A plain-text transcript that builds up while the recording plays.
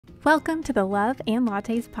Welcome to the Love and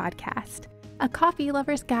Lattes podcast, a coffee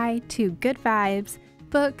lover's guide to good vibes,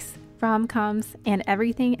 books, rom-coms, and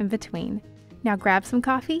everything in between. Now grab some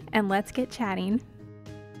coffee and let's get chatting.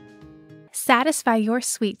 Satisfy your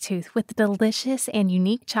sweet tooth with delicious and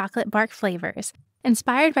unique chocolate bark flavors,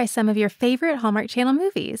 inspired by some of your favorite Hallmark Channel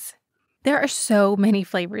movies. There are so many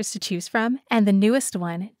flavors to choose from, and the newest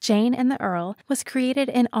one, Jane and the Earl, was created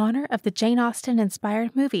in honor of the Jane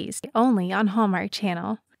Austen-inspired movies, only on Hallmark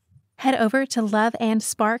Channel. Head over to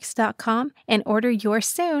loveandsparks.com and order yours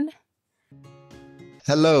soon.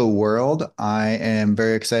 Hello, world. I am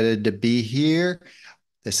very excited to be here.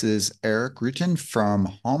 This is Eric RUTIN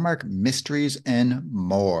from Hallmark Mysteries and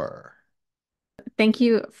More. Thank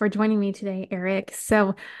you for joining me today, Eric.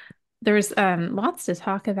 So there's lots to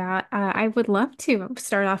talk about. I would love to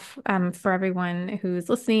start off for everyone who's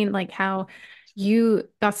listening, like how you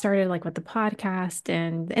got started, like with the podcast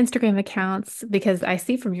and the Instagram accounts, because I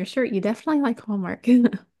see from your shirt you definitely like Hallmark.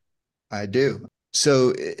 I do.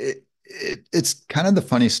 So it's kind of the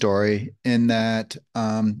funny story in that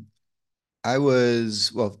I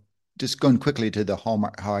was, well, just going quickly to the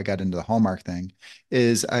Hallmark, how I got into the Hallmark thing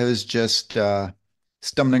is I was just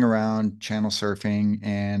stumbling around channel surfing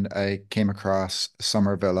and I came across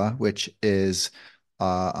Summer Villa, which is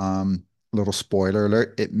little spoiler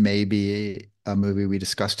alert, it may be a movie we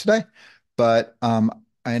discussed today, but I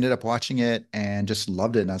ended up watching it and just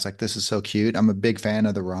loved it. And I was like, this is so cute. I'm a big fan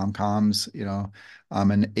of the rom-coms,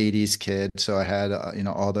 I'm an 80s kid, so I had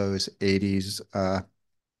all those 80s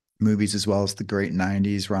movies as well as the great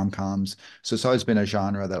 90s rom-coms. So it's always been a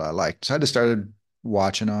genre that I liked. So I just started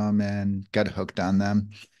watching them and got hooked on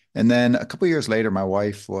them. And then a couple years later, my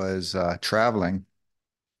wife was traveling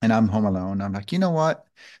and I'm home alone. I'm like, you know what?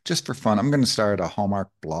 Just for fun, I'm going to start a Hallmark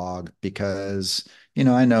blog because,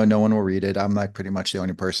 I know no one will read it. I'm like pretty much the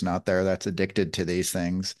only person out there that's addicted to these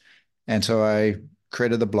things. And so I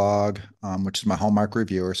created the blog, which is my Hallmark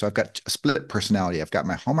reviewer. So I've got a split personality. I've got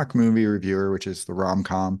my Hallmark movie reviewer, which is the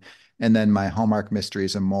rom-com, and then my Hallmark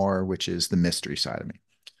mysteries and more, which is the mystery side of me.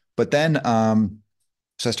 But then,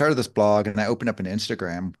 so I started this blog and I opened up an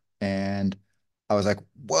Instagram and I was like,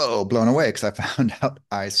 whoa, blown away because I found out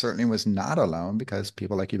I certainly was not alone because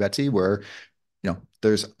people like you, Betsy, were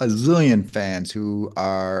there's a zillion fans who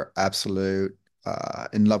are absolute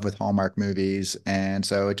in love with Hallmark movies. And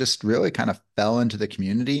so it just really kind of fell into the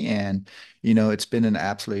community. And, it's been an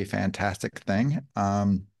absolutely fantastic thing.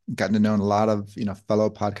 Gotten to know a lot of, fellow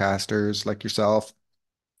podcasters like yourself,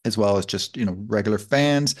 as well as just, regular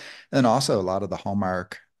fans. And then also a lot of the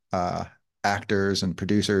Hallmark uh, actors and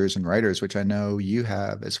producers and writers, which I know you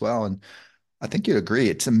have as well. And I think you'd agree.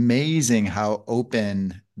 It's amazing how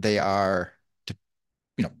open they are to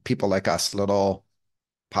people like us, little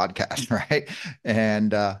podcast, right?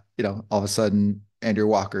 And all of a sudden Andrew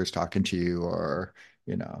Walker's talking to you or,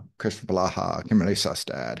 Christopher Blaha, Kimberly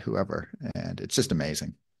Sustad, whoever. And it's just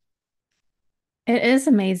amazing. It is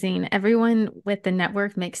amazing. Everyone with the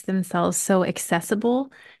network makes themselves so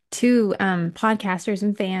accessible to podcasters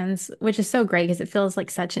and fans, which is so great because it feels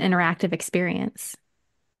like such an interactive experience.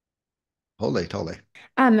 Totally, totally.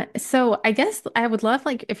 So I guess I would love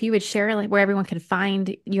like if you would share like where everyone can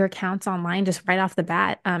find your accounts online just right off the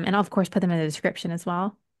bat. And I'll of course put them in the description as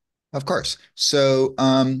well. Of course. So,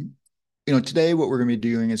 today what we're going to be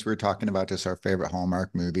doing is we're talking about just our favorite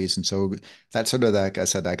Hallmark movies. And so that's sort of like I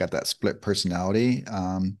said, I got that split personality.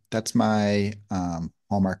 That's my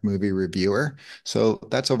Hallmark movie reviewer. So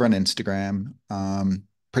that's over on Instagram.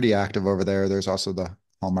 Pretty active over there. There's also the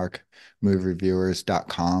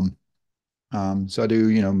hallmarkmoviereviewers.com. So I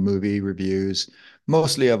do, movie reviews,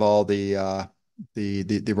 mostly of all the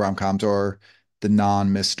rom-coms or the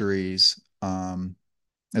non-mysteries.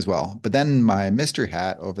 As well. But then my mystery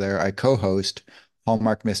hat over there, I co-host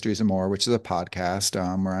Hallmark Mysteries and More, which is a podcast.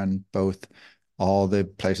 We're on both all the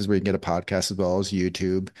places where you can get a podcast as well as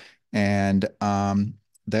YouTube. And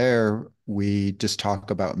there we just talk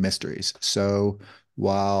about mysteries. So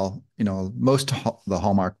while, most of the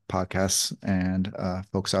Hallmark podcasts and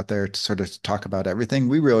folks out there sort of talk about everything,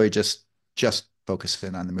 we really just focus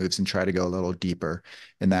in on the moves and try to go a little deeper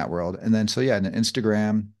in that world. And then so yeah, and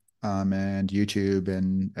Instagram and YouTube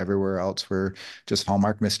and everywhere else. We're just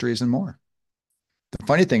Hallmark Mysteries and More. The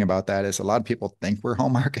funny thing about that is a lot of people think we're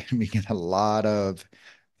Hallmark, and we get a lot of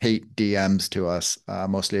hate DMs to us,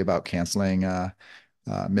 mostly about canceling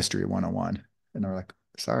Mystery 101. And they're like,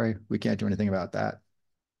 sorry, we can't do anything about that.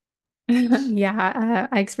 Yeah,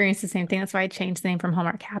 I experienced the same thing. That's why I changed the name from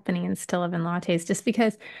Hallmark Happenings to Live in Lattes, just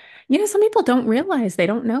because, some people don't realize, they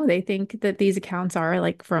don't know. They think that these accounts are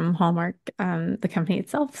like from Hallmark, the company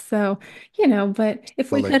itself. So, but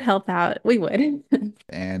if we Well, could help out, we would.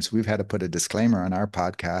 and so we've had to put a disclaimer on our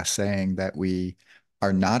podcast saying that we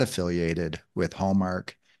are not affiliated with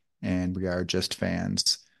Hallmark and we are just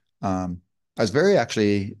fans. I was very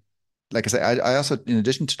actually, like I said, I also, in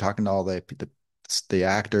addition to talking to all the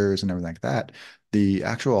actors and everything like that, the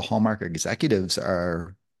actual Hallmark executives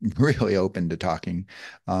are really open to talking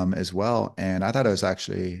as well. And I thought it was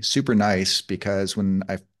actually super nice because when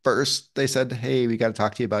I first they said, "Hey, we got to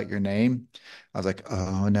talk to you about your name," I was like,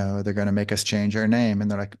 "Oh no, they're going to make us change our name." And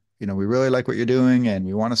they're like, "We really like what you're doing and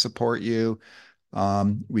we want to support you.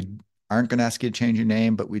 We aren't going to ask you to change your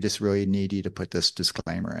name, but we just really need you to put this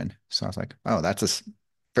disclaimer in." So I was like, "Oh, that's a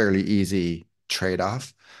fairly easy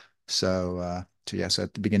trade-off." So yes,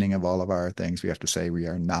 at the beginning of all of our things, we have to say we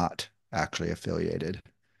are not actually affiliated.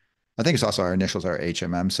 I think it's also our initials are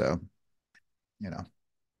HMM, so you know,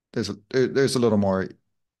 there's a little more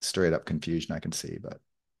straight up confusion I can see, but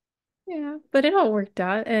Yeah, but it all worked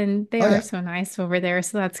out and they oh are yeah, so nice over there,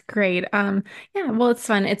 so that's great. Yeah, well it's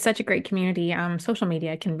fun. It's such a great community. Social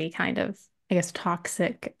media can be kind of, I guess,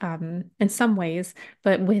 toxic in some ways,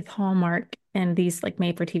 but with Hallmark and these like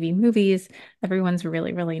made for TV movies, everyone's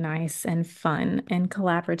really, really nice and fun and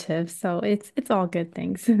collaborative. So it's all good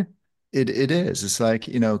things. it is. It's like,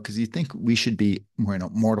 because you think we should be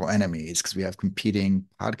mortal enemies because we have competing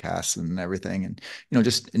podcasts and everything. And,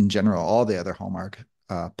 just in general, all the other Hallmark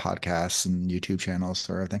podcasts and YouTube channels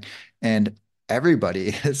or everything. And everybody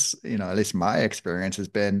is, at least my experience has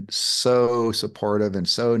been so supportive and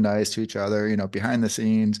so nice to each other, behind the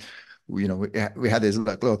scenes. We had these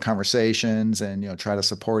like little conversations and, try to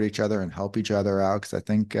support each other and help each other out. Because I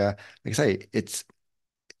think, like I say, it's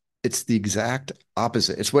the exact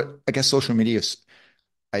opposite. It's what I guess social media is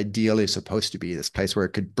ideally supposed to be, this place where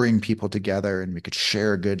it could bring people together and we could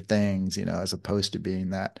share good things, as opposed to being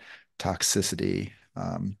that toxicity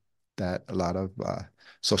that a lot of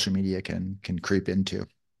social media can creep into.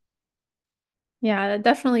 Yeah, it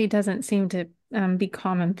definitely doesn't seem to be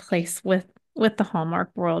commonplace with the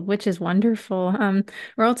Hallmark world, which is wonderful.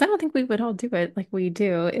 Or else I don't think we would all do it like we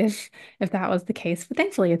do if that was the case. But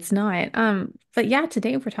thankfully, it's not. But yeah,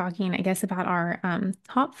 today we're talking, I guess, about our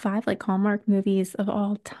top five like Hallmark movies of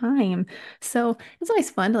all time. So it's always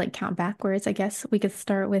fun to like count backwards. I guess we could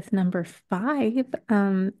start with number five.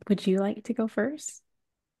 Would you like to go first?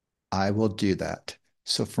 I will do that.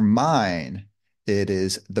 So for mine, it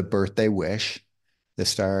is The Birthday Wish. This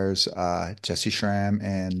stars Jesse Schramm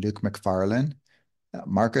and Luke McFarlane.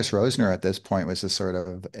 Marcus Rosner at this point was a sort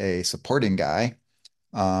of a supporting guy.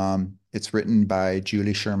 It's written by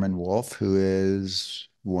Julie Sherman Wolfe, who is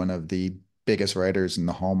one of the biggest writers in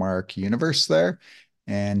the Hallmark universe there,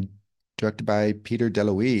 and directed by Peter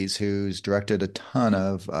DeLuise, who's directed a ton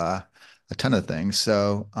of things.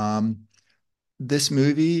 So this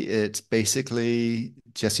movie, it's basically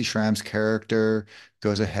Jesse Schramm's character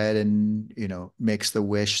goes ahead and, makes the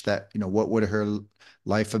wish that, what would her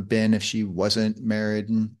life have been if she wasn't married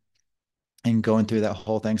and going through that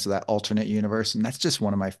whole thing. So that alternate universe. And that's just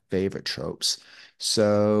one of my favorite tropes.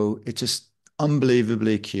 So it's just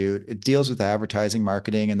unbelievably cute. It deals with advertising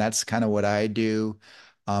marketing, and that's kind of what I do.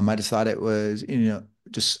 I just thought it was,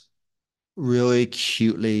 just really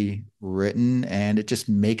cutely written, and it just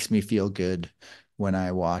makes me feel good when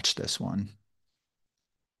I watch this one.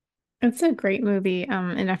 It's a great movie.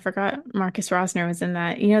 And I forgot Marcus Rosner was in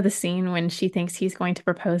that. The scene when she thinks he's going to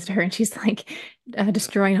propose to her and she's like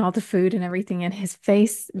destroying all the food and everything. And his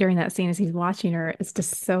face during that scene as he's watching her is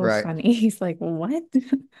just so Right. funny. He's like, what?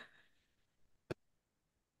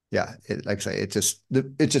 Yeah. Like I say, it's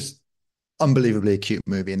just unbelievably cute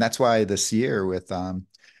movie. And that's why this year with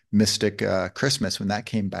Mystic Christmas, when that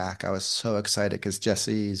came back, I was so excited because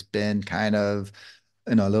Jesse's been kind of,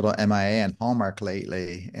 a little MIA and Hallmark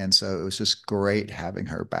lately. And so it was just great having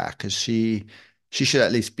her back because she should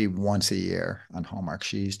at least be once a year on Hallmark.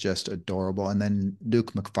 She's just adorable. And then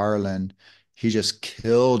Luke McFarlane, he just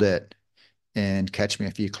killed it in Catch Me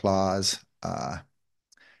If You Claus.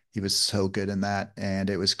 He was so good in that, and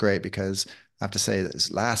it was great because I have to say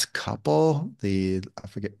this last couple, I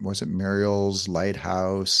forget, was it Muriel's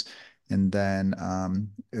Lighthouse, and then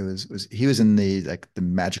it was he was in the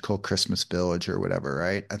Magical Christmas Village or whatever,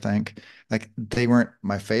 right? I think like they weren't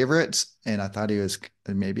my favorites, and I thought he was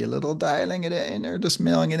maybe a little dialing it in or just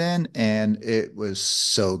mailing it in, and it was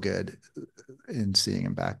so good in seeing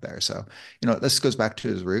him back there. So this goes back to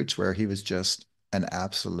his roots where he was just an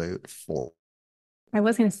absolute force I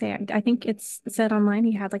was gonna say, I think it's said online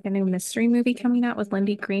he had like a new mystery movie coming out with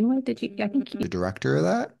Lindy Greenwood. Did you? I think The you. director of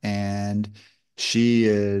that, and she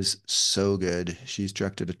is so good. She's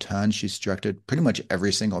directed a ton. She's directed pretty much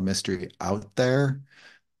every single mystery out there.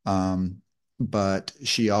 Um, but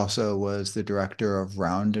she also was the director of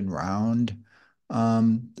Round and Round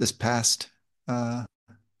this past uh,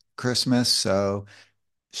 Christmas. So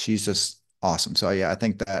she's just awesome. So yeah, I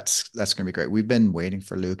think that's gonna be great. We've been waiting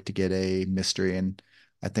for Luke to get a mystery, and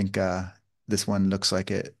I think this one looks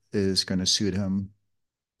like it is going to suit him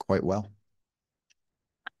quite well.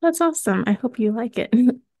 That's awesome. I hope you like it.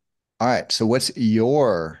 All right. So what's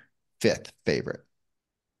your fifth favorite?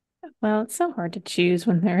 Well, it's so hard to choose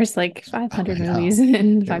when there's like Oh, 500 I movies know.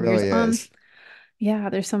 in It 5 years. really is. Yeah,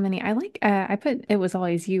 there's so many. I put It Was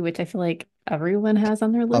Always You, which I feel like everyone has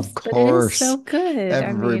on their Of list, but it is so course. good.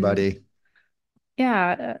 I mean, Everybody.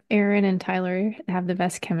 yeah, Aaron and Tyler have the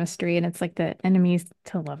best chemistry, and it's like the enemies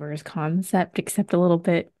to lovers concept, except a little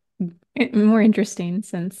bit more interesting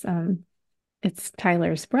since it's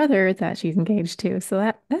Tyler's brother that she's engaged to, so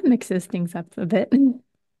that mixes things up a bit.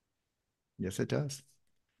 Yes, it does.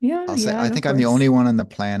 Yeah, I'll say yeah, I and of think I'm the course. only one on the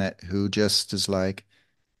planet who just is like,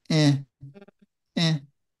 eh, eh.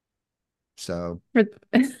 So For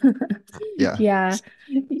yeah, yeah,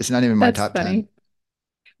 it's not even my that's top 10. funny.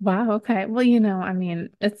 Wow, okay. Well, I mean,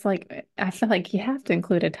 it's like I feel like you have to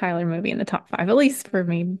include a Tyler movie in the top 5, at least for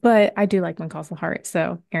me. But I do like When Calls the Heart,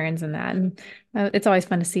 so Aaron's in that, and it's always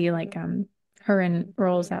fun to see like her in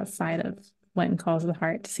roles outside of When Calls the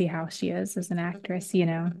Heart to see how she is as an actress.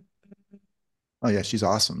 Oh yeah, she's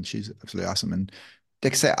awesome. She's absolutely awesome. And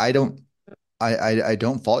like I say, I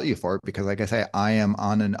don't fault you for it because like I say, I am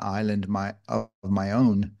on an island of my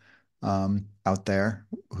own out there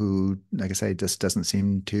who, like I say, just doesn't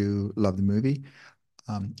seem to love the movie.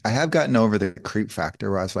 I have gotten over the creep factor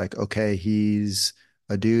where I was like, okay, he's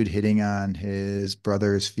a dude hitting on his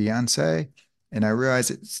brother's fiance, and I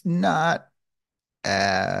realize it's not.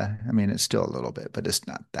 I mean, it's still a little bit, but it's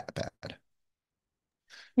not that bad.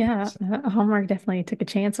 Yeah, So, Hallmark definitely took a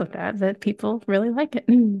chance with that, but people really like it.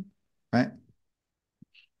 right?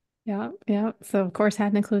 Yeah, yeah. So of course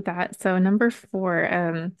had to include that. So number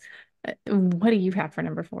 4, what do you have for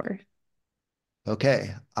number 4?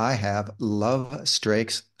 Okay, I have Love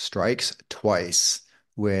Strikes Twice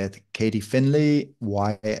with Katie Finley,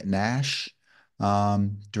 Wyatt Nash,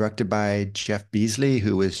 directed by Jeff Beasley,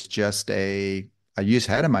 who was just you just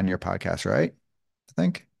had him on your podcast, right? I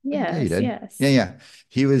think. Yeah, you Yes, did. Yeah, yes. yeah.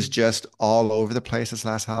 He was just all over the place this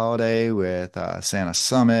last holiday with Santa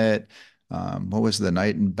Summit. What was the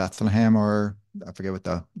night in Bethlehem, or I forget what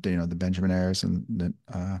the Benjamin Ayres and the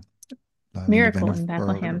in the event Miracle of in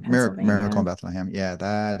or Bethlehem, Miracle Pennsylvania. in Bethlehem. Yeah,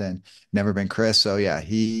 that and Never Been Chris. So yeah,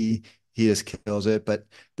 he just kills it. But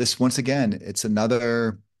this once again, it's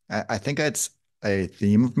another. I think it's a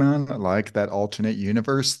theme of mine, like that alternate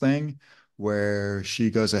universe thing, where she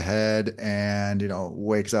goes ahead and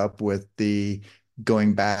wakes up with the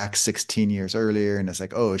going back 16 years earlier, and it's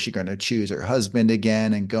like, oh, is she going to choose her husband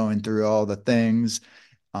again and going through all the things.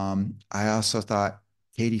 I also thought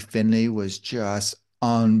Katie Finley was just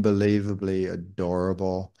unbelievably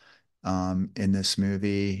adorable in this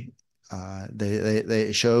movie.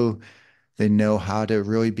 They show they know how to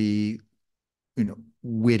really be,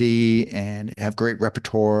 witty and have great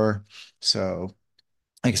repertoire. So,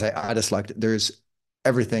 like I say, I just liked it. There's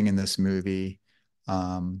everything in this movie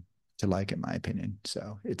um, to like, in my opinion.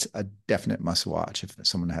 So it's a definite must watch if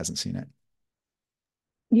someone hasn't seen it.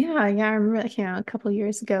 Yeah, yeah, I remember that came out a couple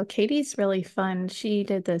years ago. Katie's really fun. She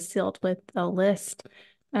did the Sealed with a List,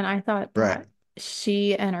 and I thought Right. that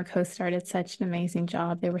she and her co-star did such an amazing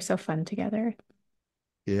job. They were so fun together.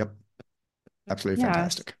 Yep. Absolutely Yes.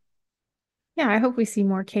 fantastic. Yeah, I hope we see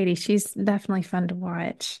more Katie. She's definitely fun to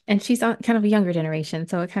watch. And she's on kind of a younger generation,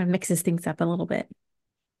 so it kind of mixes things up a little bit.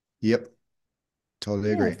 Yep.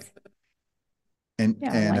 Totally agree. Yes. And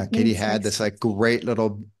Yeah, and lightning Katie had strikes this like twice. great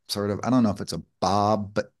little sort of, I don't know if it's a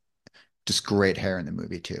bob, but just great hair in the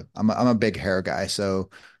movie too. I'm a big hair guy, so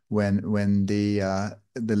when the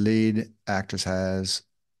lead actress has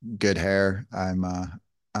good hair, I'm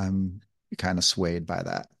kind of swayed by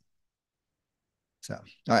that. So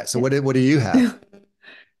all right, so Yeah. what do you have?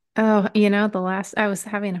 Oh, the last I was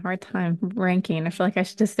having a hard time ranking. I feel like I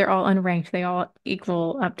should just they're all unranked. They all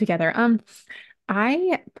equal up together.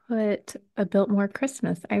 I put A Biltmore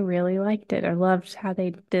Christmas. I really liked it. I loved how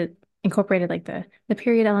they did incorporated like the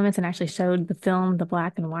period elements and actually showed the film, the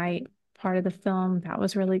black and white part of the film. That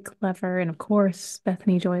was really clever. And of course,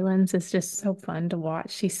 Bethany Joy Lenz is just so fun to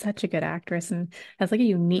watch. She's such a good actress and has like a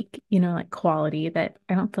unique, like quality that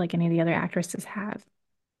I don't feel like any of the other actresses have.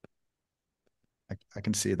 I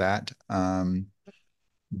can see that.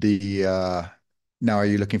 The Now, are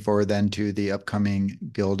you looking forward then to the upcoming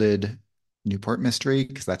Gilded Newport mystery?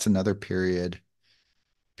 Because that's another period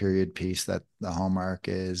piece that the Hallmark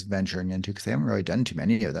is venturing into because they haven't really done too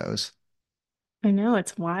many of those. I know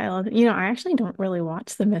it's wild. I actually don't really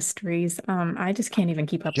watch the mysteries. I just can't even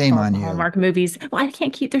keep up with Shame all on the you. Hallmark movies. Well, I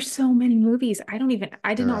can't keep, there's so many movies. I did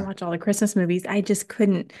There not are. watch all the Christmas movies. I just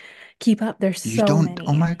couldn't keep up. There's You so don't,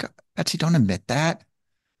 oh many. my God, Betsy, don't admit that.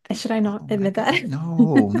 Should I not Oh my admit that? God.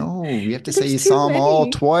 No, no. You have to say There's you too saw them all many.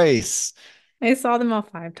 twice. I saw them all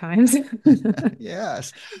 5 times.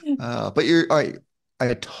 Yes. But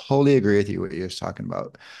I totally agree with you what you're talking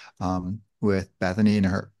about with Bethany and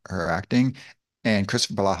her acting and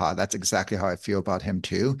Christopher Balaha. That's exactly how I feel about him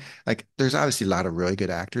too. Like there's obviously a lot of really good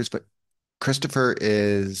actors, but Christopher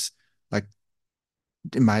is like,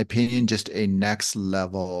 in my opinion, just a next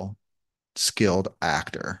level skilled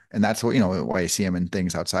actor. And that's what, why you see him in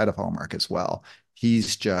things outside of Hallmark as well.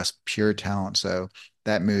 He's just pure talent. So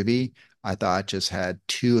that movie, I thought just had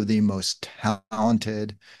two of the most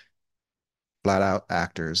talented flat out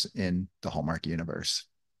actors in the Hallmark universe.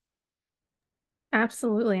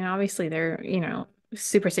 Absolutely. And obviously they're,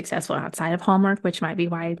 super successful outside of Hallmark, which might be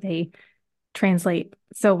why they translate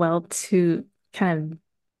so well to kind of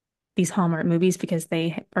these Hallmark movies because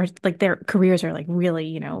they are like their careers are like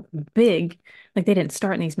really, big. Like they didn't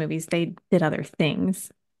start in these movies. They did other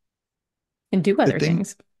things and do The other thing,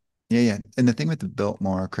 things. yeah, yeah. And the thing with the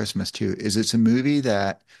Biltmore Christmas too is it's a movie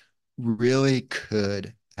that really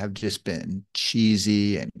could have just been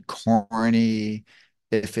cheesy and corny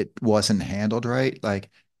if it wasn't handled right.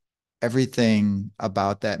 Like everything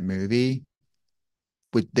about that movie,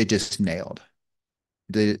 they just nailed.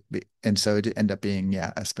 They, and so it ended up being,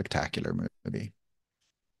 yeah, a spectacular movie.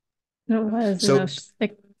 It was, and So, those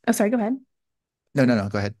like, oh, sorry, go ahead. no, no, no,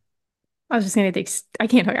 go ahead. I was just gonna I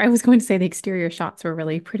can't talk. I was going to say the exterior shots were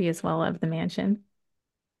really pretty as well of the mansion.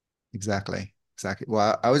 Exactly. Exactly.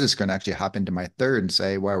 Well, I was just going to actually hop into my third and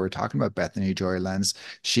say, while we're talking about Bethany Joy Lenz,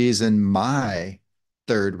 she's in my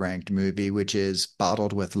third ranked movie, which is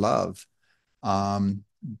Bottled with Love. Um,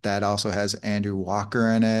 that also has Andrew Walker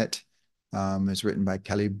in it. It's written by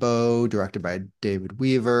Kelly Bow, directed by David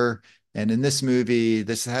Weaver. And in this movie,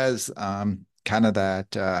 this has kind of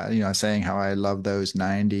that, saying how I love those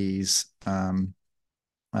 90s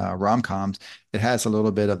rom-coms. It has a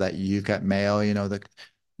little bit of that you've got mail,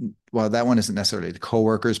 well, that one isn't necessarily the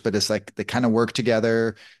coworkers, but it's like they kind of work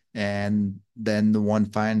together. And then the one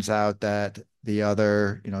finds out that the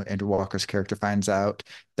other, Andrew Walker's character finds out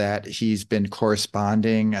that he's been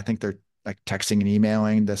corresponding. I think they're like texting and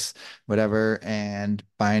emailing this, whatever, and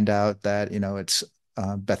find out that, it's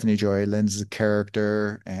Bethany Joy Lenz's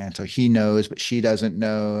character. And so he knows, but she doesn't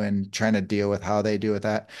know, and trying to deal with how they deal with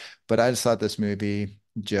that. But I just thought this movie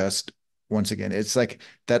just, once again, it's like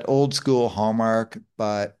that old school Hallmark,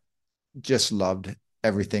 but just loved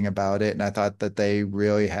everything about it. And I thought that they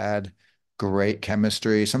really had great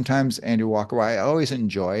chemistry. Sometimes Andrew Walker, while I always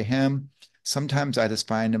enjoy him, sometimes I just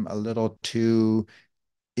find him a little too,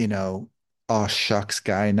 you know, oh shucks,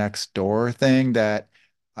 guy next door thing that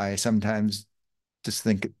I sometimes just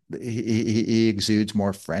think he exudes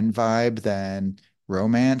more friend vibe than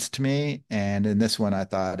romance to me. And in this one, I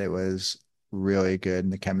thought it was really good,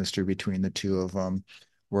 and the chemistry between the two of them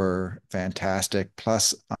were fantastic.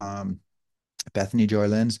 Plus, Bethany Joy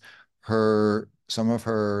Lenz, her some of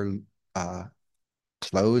her uh,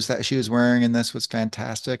 clothes that she was wearing in this was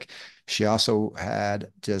fantastic. She also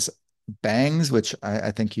had just bangs, which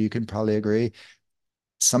I think you can probably agree.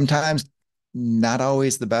 Sometimes not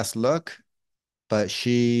always the best look, but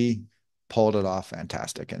she pulled it off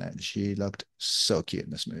fantastic in it. She looked so cute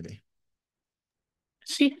in this movie.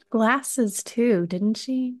 She had glasses too, didn't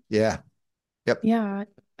she? Yeah. Yep. Yeah.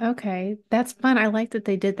 Okay. That's fun. I like that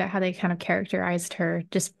they did that, how they kind of characterized her,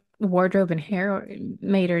 just wardrobe and hair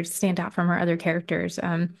made her stand out from her other characters.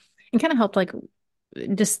 And kind of helped like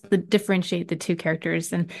just the differentiate the two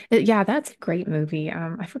characters. And yeah, that's a great movie.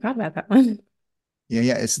 I forgot about that one. Yeah,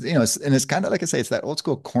 yeah. And it's kind of like I say, it's that old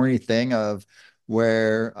school corny thing of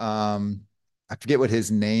where I forget what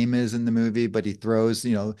his name is in the movie, but he throws,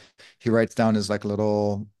 he writes down his like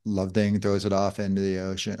little love thing, throws it off into the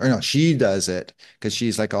ocean. Or no, she does it because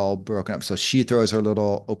she's like all broken up. So she throws her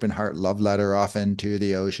little open heart love letter off into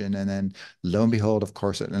the ocean, and then lo and behold, of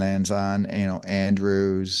course, it lands on,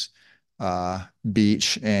 Andrew's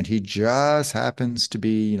beach, and he just happens to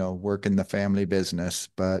be, working the family business,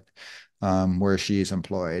 but where she's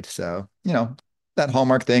employed. So, that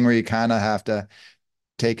Hallmark thing where you kind of have to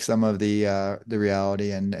take some of the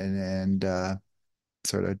reality and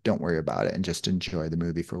sort of don't worry about it and just enjoy the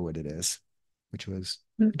movie for what it is. which was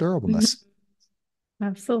Mhm. adorableness.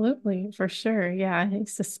 Absolutely, for sure. Yeah, you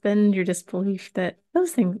suspend your disbelief that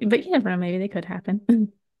those things, but you never know, maybe they could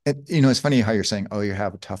happen. It's funny how you're saying, oh, you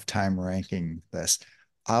have a tough time ranking this.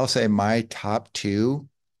 I'll say my top two,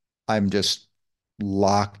 I'm just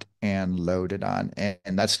locked and loaded on,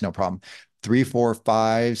 and that's no problem. Three, four,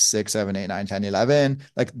 five, six, seven, eight, nine, 10, 11,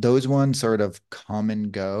 like those ones sort of come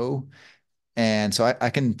and go. And so I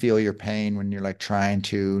can feel your pain when you're like trying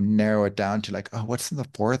to narrow it down to like, oh, what's the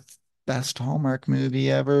fourth best Hallmark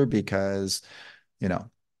movie ever? Because, you know,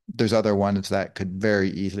 there's other ones that could very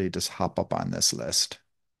easily just hop up on this list.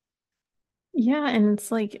 Yeah, and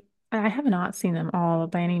it's like I have not seen them all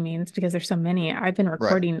by any means because there's so many. I've been Right.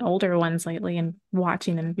 recording older ones lately and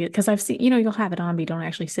watching them because I've seen, you'll have it on, but you don't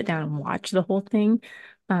actually sit down and watch the whole thing,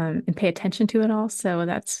 and pay attention to it all. So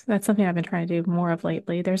that's something I've been trying to do more of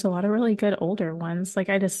lately. There's a lot of really good older ones. Like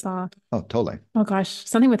I just saw, Oh, totally. oh gosh,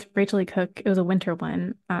 something with Rachel Lee Cook. It was a winter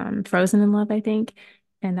one, Frozen in Love, I think,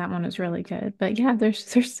 and that one was really good. But yeah, there's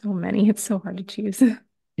so many. It's so hard to choose.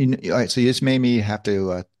 All right, so you just made me have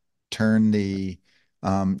to turn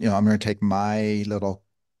I'm going to take my little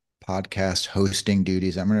podcast hosting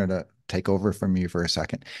duties. I'm going to take over from you for a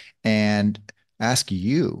second and ask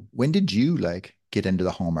you, when did you like get into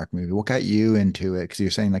the Hallmark movie? What got you into it? Because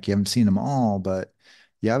you're saying like you haven't seen them all, but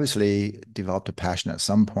you obviously developed a passion at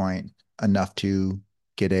some point enough to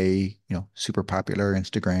get a, super popular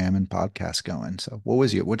Instagram and podcast going. So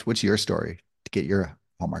what's your story to get your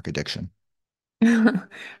Hallmark addiction?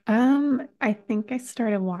 I think I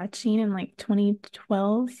started watching in like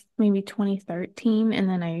 2012, maybe 2013, and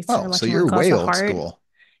then I started Oh, so watching One you're Calls way the old Heart. school.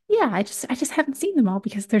 Yeah, I just haven't seen them all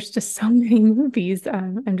because there's just so many movies.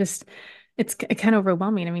 It's kind of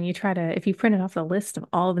overwhelming. I mean, you try to if you printed off the list of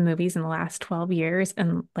all the movies in the last 12 years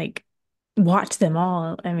and like watch them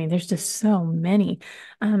all. I mean, there's just so many.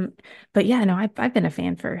 Um, but yeah, no, I've been a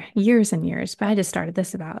fan for years and years, but I just started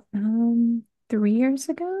this about 3 years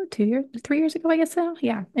ago, 2 years, 3 years ago, I guess so.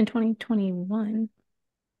 Yeah, in 2021.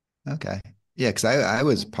 Okay. Yeah, because I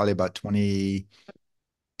was probably about 2018,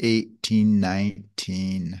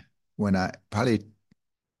 19 when I probably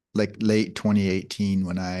like late 2018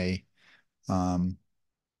 when I um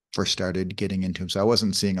first started getting into them. So I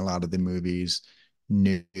wasn't seeing a lot of the movies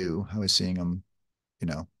new. I was seeing them,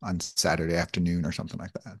 on Saturday afternoon or something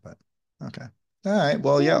like that. But okay. All right.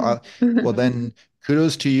 Well, yeah. Yeah. Well, then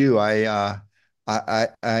kudos to you. I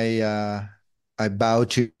bow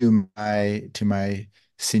to my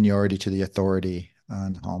seniority to the authority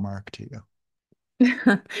on Hallmark to you.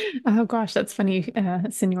 Oh gosh, that's funny,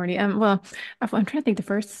 seniority. Well, I'm trying to think. The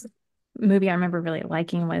first movie I remember really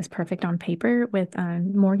liking was Perfect on Paper with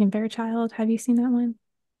Morgan Fairchild. Have you seen that one?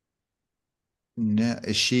 No,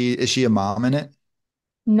 is she a mom in it?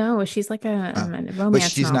 No, she's like Oh, a but romance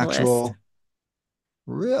she's an novelist. actual.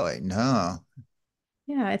 Really? No.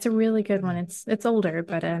 Yeah, it's a really good one. It's older,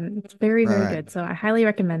 but it's very, All very right. good. So I highly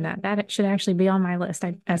recommend that. That should actually be on my list.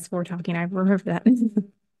 As we're talking, I remember that.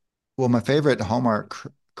 Well, my favorite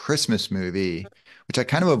Hallmark Christmas movie, which I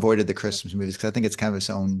kind of avoided the Christmas movies because I think it's kind of its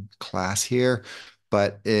own class here,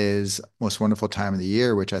 but is Most Wonderful Time of the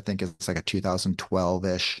Year, which I think is like a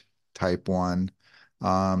 2012-ish type one.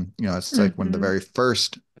 It's like one of the Hmm. very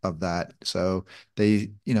first of that. So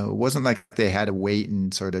it wasn't like they had to wait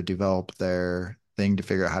and sort of develop their thing to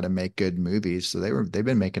figure out how to make good movies. So they've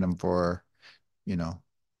been making them for, you know,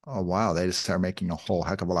 a while. They just are making a whole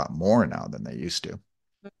heck of a lot more now than they used to.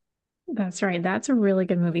 That's right. That's a really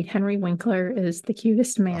good movie. Henry Winkler is the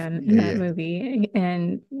cutest Oh, man in yeah, that yeah. movie.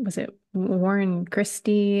 And was it Warren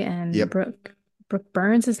Christie and Yep. Brooke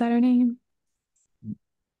Burns? Is that her name?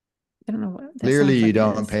 I don't know what that Clearly, sounds you like it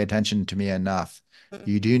don't is. pay attention to me enough.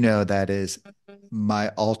 You do know that is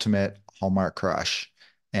my ultimate Hallmark crush.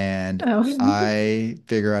 And Oh. I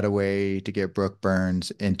figure out a way to get Brooke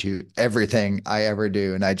Burns into everything I ever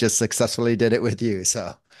do. And I just successfully did it with you.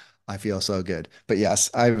 So I feel so good. But yes,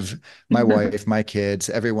 my wife, my kids,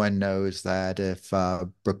 everyone knows that if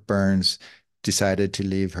Brooke Burns decided to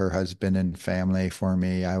leave her husband and family for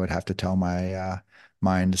me, I would have to tell my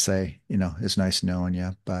mind to say, it's nice knowing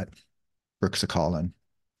you, but Brooks a calling.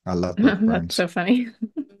 I love Brooke That's Burns. so funny.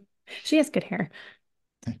 She has good hair.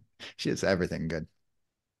 She has everything good.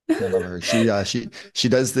 I love her. She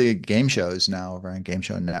does the game shows now over on Game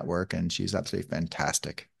Show Network, and she's absolutely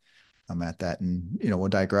fantastic. I'm at that, and we'll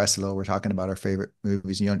digress a little. We're talking about our favorite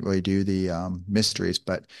movies. You don't really do the mysteries,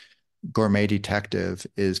 but Gourmet Detective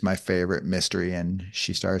is my favorite mystery, and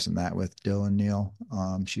she stars in that with Dylan Neal.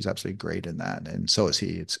 She's absolutely great in that, and so is he.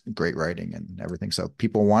 It's great writing and everything. So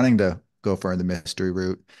people wanting to go for the mystery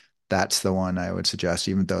route, that's the one I would suggest,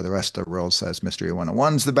 even though the rest of the world says Mystery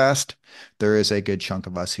 101's the best. There is a good chunk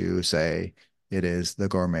of us who say it is The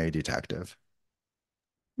Gourmet Detective.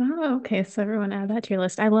 Oh, okay. So everyone add that to your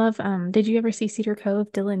list. I love, did you ever see Cedar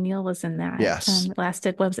Cove? Dylan Neal was in that. Yes. It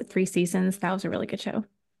lasted, what was it, 3 seasons? That was a really good show.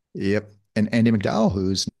 Yep. And Andy McDowell,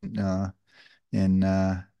 who's in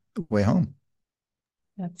Way Home.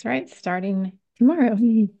 That's right. Starting tomorrow.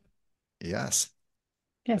 Yes.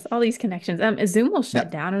 Yes, all these connections. Zoom will shut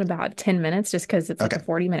Now, down in about 10 minutes just because it's like a okay.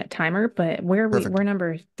 40-minute timer, but Perfect. we're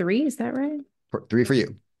number three, is that right? Three for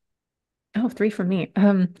you. Oh, three for me.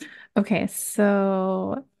 Okay,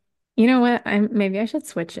 so you know what? Maybe I should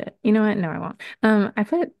switch it. You know what? No, I won't. I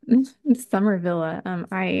put Summer Villa.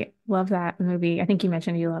 I love that movie. I think you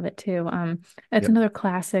mentioned you love it too. It's Yep. another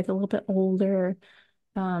classic, a little bit older.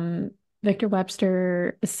 Um, Victor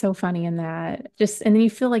Webster is so funny in that. Just and then you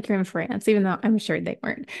feel like you're in France, even though I'm sure they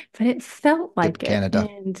weren't, but it felt Yep. like it.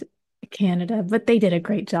 Canada. And Canada, but they did a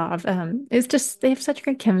great job. It's just they have such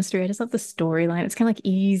great chemistry. I just love the storyline. It's kind of like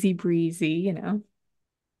easy breezy, you know.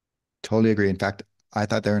 Totally agree. In fact, I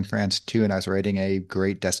thought they were in France too, and I was writing a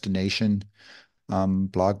great destination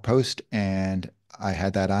blog post, and I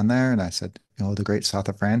had that on there, and I said, the great south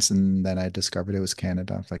of France, and then I discovered it was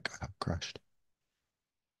Canada. I was like, oh, crushed.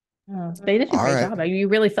 Oh, they did a All great right. job. You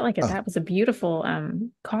really felt like it. Oh, That was a beautiful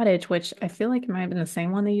cottage, which I feel like it might have been the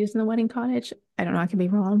same one they used in the wedding cottage. I don't know, I could be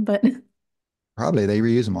wrong, but probably they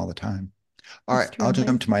reuse them all the time. All it's right, I'll true.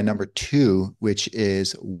 jump to my number two, which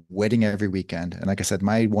is Wedding Every Weekend. And like I said,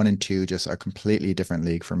 my one and two just are completely different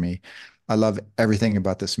league for me. I love everything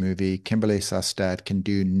about this movie. Kimberly Sustad can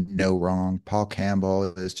do no wrong. Paul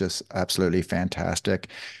Campbell is just absolutely fantastic.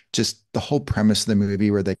 Just the whole premise of the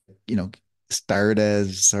movie where they, you know, start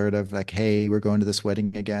as sort of like, hey, we're going to this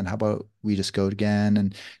wedding again. How about we just go again?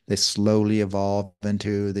 And they slowly evolve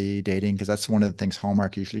into the dating because that's one of the things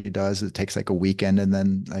Hallmark usually does. It takes like a weekend and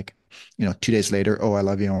then like 2 days later, oh, I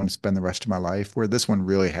love you. I want to spend the rest of my life. Where this one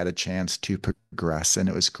really had a chance to progress, and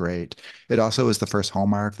it was great. It also was the first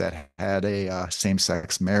Hallmark that had a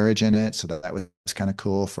same-sex marriage in it, so that was kind of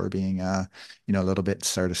cool for being, a little bit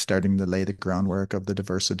sort of starting to lay the groundwork of the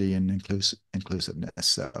diversity and inclusiveness.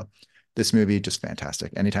 So, this movie just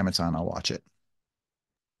fantastic. Anytime it's on, I'll watch it.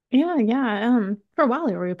 Yeah, yeah. For a while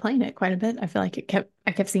we were playing it quite a bit. I feel like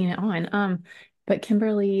I kept seeing it on. But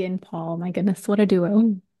Kimberly and Paul, my goodness, what a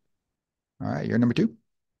duo. All right, you're number two.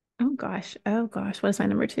 Oh gosh. Oh gosh. What is my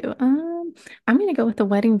number two? I'm gonna go with the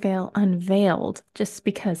wedding veil unveiled just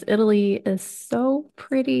because Italy is so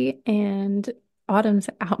pretty and Autumn's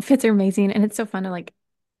outfits are amazing and it's so fun to like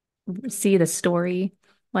see the story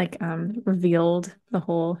revealed the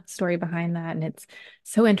whole story behind that and it's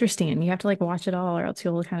so interesting and you have to like watch it all or else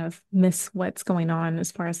you'll kind of miss what's going on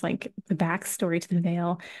as far as like the backstory to the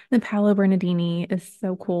veil. And Paolo Bernardini is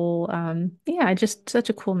so cool. Yeah, just such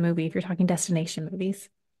a cool movie if you're talking destination movies.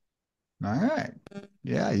 All right.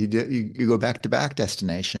 Yeah, you go back to back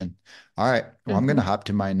destination. All right. Well, I'm gonna Hmm. hop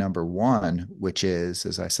to my number one, which is,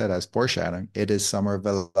 as I said, as foreshadowing, it is Summer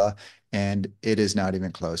Villa, and it is not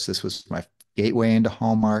even close. This was my gateway into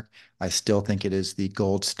Hallmark. I still think it is the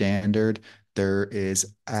gold standard. There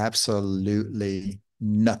is absolutely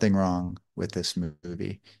nothing wrong with this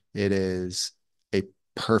movie. It is a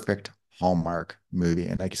perfect Hallmark movie.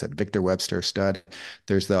 And like I said, Victor Webster stud.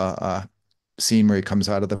 There's the scene where he comes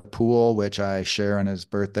out of the pool, which I share on his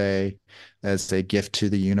birthday as a gift to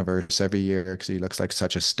the universe every year because he looks like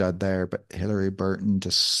such a stud there. But Hillary Burton,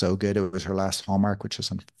 just so good. It was her last Hallmark, which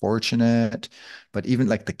is unfortunate. But even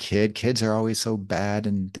like kids are always so bad,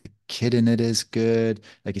 and the kid in it is good.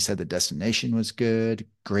 Like you said, the destination was good,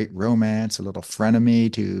 great romance, a little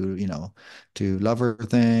frenemy to lover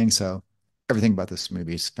thing. So everything about this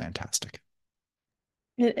movie is fantastic.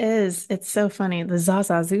 It is. It's so funny. The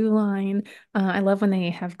Zazazoo line. I love when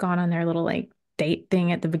they have gone on their little like date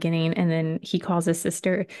thing at the beginning, and then he calls his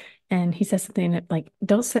sister, and he says something like,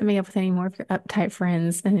 "Don't set me up with any more of your uptight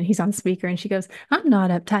friends." And then he's on speaker, and she goes, "I'm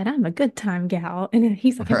not uptight. I'm a good time gal." And then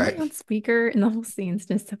he's like, "Am I Right. on speaker?" And the whole scene's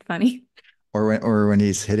just so funny. Or when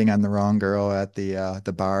he's hitting on the wrong girl at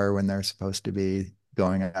the bar when they're supposed to be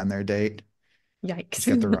going on their date. He's Yikes!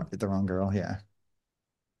 got the wrong girl. Yeah.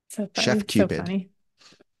 So Chef funny. So Cupid. funny.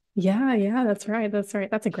 Yeah, yeah. That's right. That's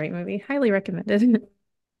right. That's a great movie. Highly recommended.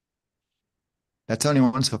 That's the only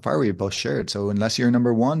one so far we've both shared. So unless your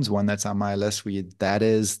number one's one that's on my list, we that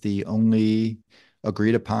is the only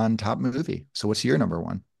agreed upon top movie. So what's your number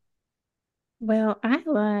one? Well, I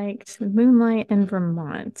liked Moonlight in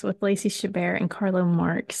Vermont with Lacey Chabert and Carlo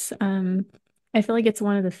Marx. I feel like it's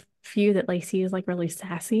one of the few that Lacey is like really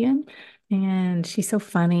sassy in, and she's so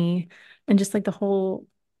funny, and just like the whole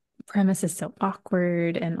premise is so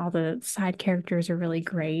awkward and all the side characters are really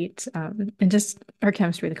great. And just our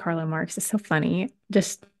chemistry with Carlo Marx is so funny.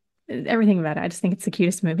 Just everything about it. I just think it's the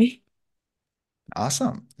cutest movie.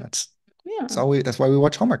 Awesome. Yeah, That's why we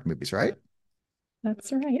watch Hallmark movies, right?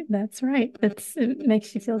 that's right. That's right. It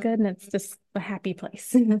makes you feel good and it's just a happy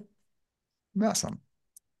place. Awesome.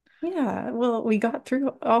 Yeah, well, we got through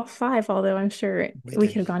all five, although I'm sure We we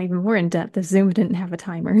did. could have gone even more in depth if Zoom didn't have a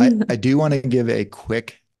timer. I do want to give a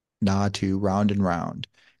quick nod to Round and Round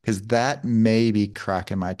because that may be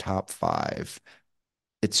cracking my top five.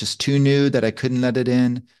 It's just too new that I couldn't let it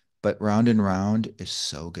in, but Round and Round is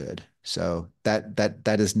so good. So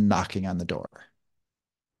that is knocking on the door.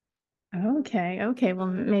 Okay, okay. Well,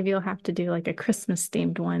 maybe you'll have to do like a Christmas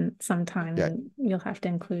themed one sometime Yeah. and you'll have to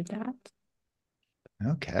include that.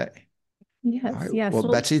 Okay. All Yes, right. yes. Well,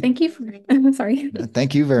 Well, Betsy, thank you for, sorry.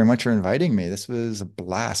 thank you very much for inviting me. This was a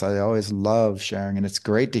blast. I always love sharing, and it's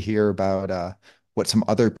great to hear about what some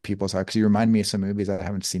other people's are because you remind me of some movies I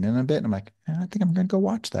haven't seen in a bit. And I'm like, I think I'm gonna go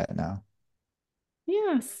watch that now.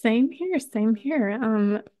 Yeah, same here, same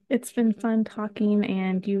here. It's been fun talking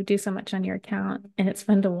and you do so much on your account and it's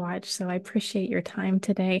fun to watch. So I appreciate your time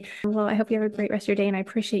today. Well, I hope you have a great rest of your day and I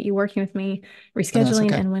appreciate you working with me, Oh, no, that's rescheduling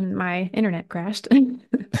okay. and when my internet crashed.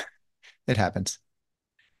 It happens.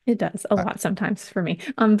 It does a All lot sometimes for me.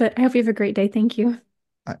 But I hope you have a great day. Thank you.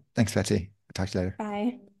 right. Thanks, Betsy. I'll talk to you later.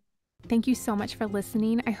 Bye. Thank you so much for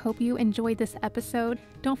listening. I hope you enjoyed this episode.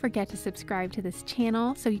 Don't forget to subscribe to this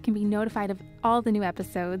channel so you can be notified of all the new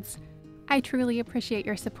episodes. I truly appreciate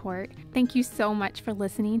your support. Thank you so much for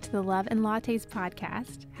listening to the Love and Lattes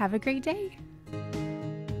podcast. Have a great day.